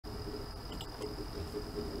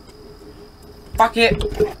Fuck it.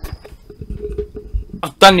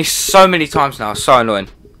 I've done this so many times now. So annoying.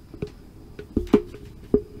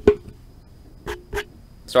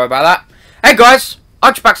 Sorry about that. Hey guys,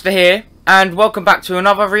 Archbaxter here, and welcome back to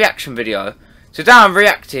another reaction video. Today I'm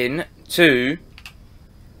reacting to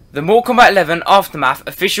the Mortal Kombat 11 Aftermath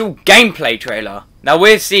official gameplay trailer. Now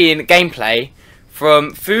we're seeing gameplay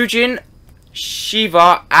from Fujin,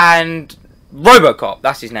 Shiva, and Robocop.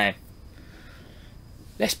 That's his name.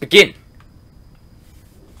 Let's begin.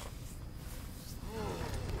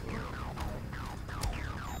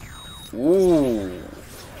 Ooh.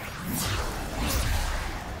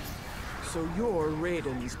 So you're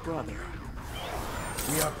Raiden's brother.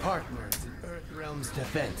 We are partners in Earthrealm's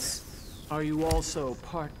defense. Are you also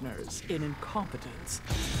partners in incompetence?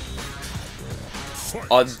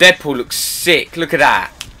 Oh, Deadpool looks sick. Look at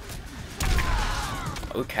that.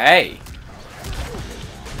 Okay.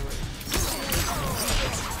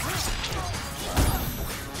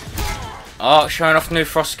 Oh, showing off the new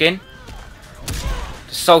Frost skin.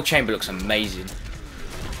 The Soul Chamber looks amazing.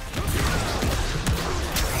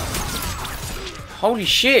 Holy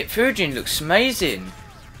shit, Fujin looks amazing.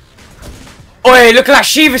 Oi, look at that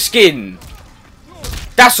Shiva skin.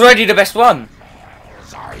 That's already the best one.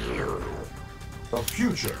 The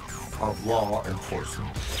future of law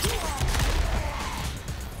enforcement.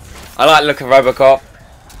 I like the look of Robocop.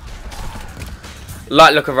 Like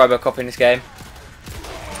the look of Robocop in this game.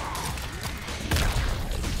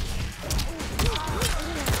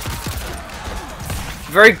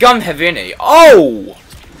 Very gun heavy, isn't he? Oh!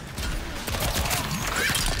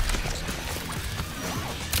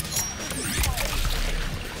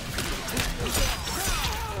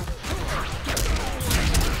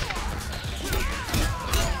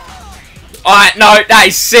 Alright, no, that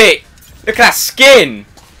is sick. Look at that skin.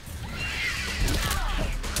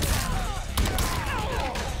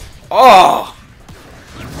 Oh!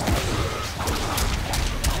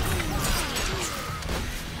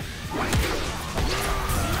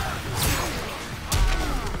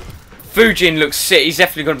 Fujin looks sick. He's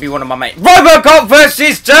definitely going to be one of my mates. Robocop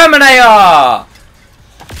versus Terminator!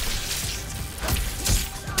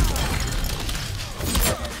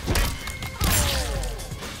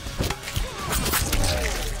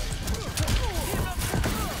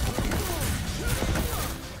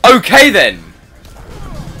 Okay then.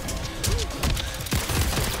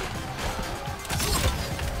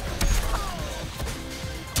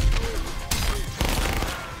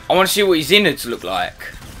 I want to see what his innards look like.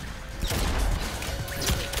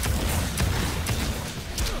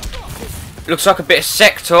 Looks like a bit of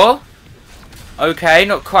Sector. Okay,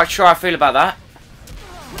 not quite sure how I feel about that.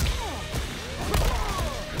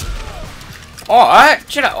 Alright,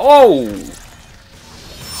 chill out. Oh!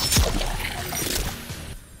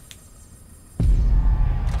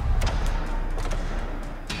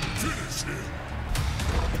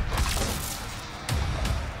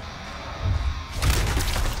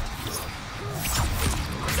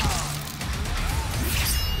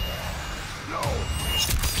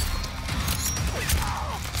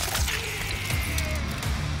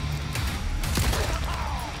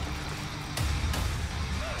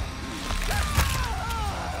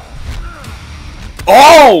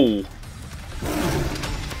 Oh!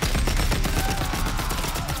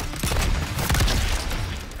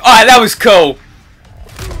 Alright, that was cool.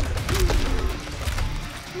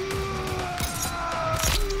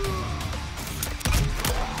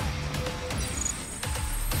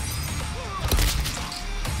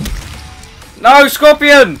 No,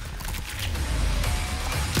 Scorpion!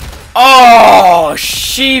 Oh,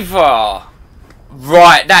 Shiva!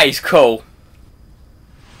 Right, that is cool.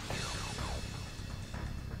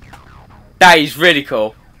 That is really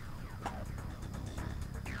cool.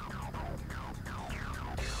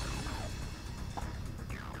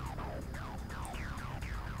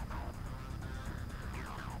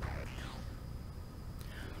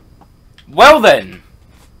 Well then,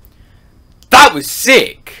 that was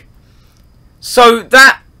sick. So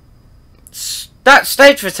that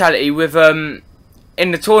stage fatality with in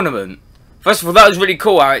the tournament. First of all, that was really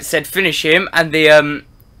cool how it said finish him, and the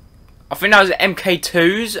I think that was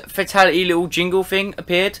MK2's fatality little jingle thing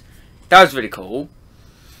appeared. That was really cool.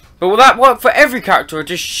 But will that work for every character or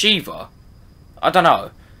just Shiva? I don't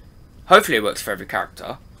know. Hopefully it works for every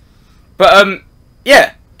character. But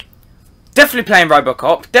yeah. Definitely playing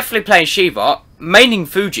Robocop. Definitely playing Shiva. Maining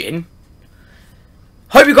Fujin.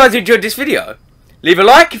 Hope you guys enjoyed this video. Leave a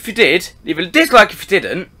like if you did. Leave a dislike if you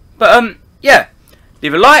didn't. But yeah.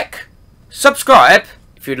 Leave a like. Subscribe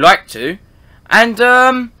if you'd like to. And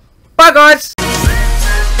bye guys!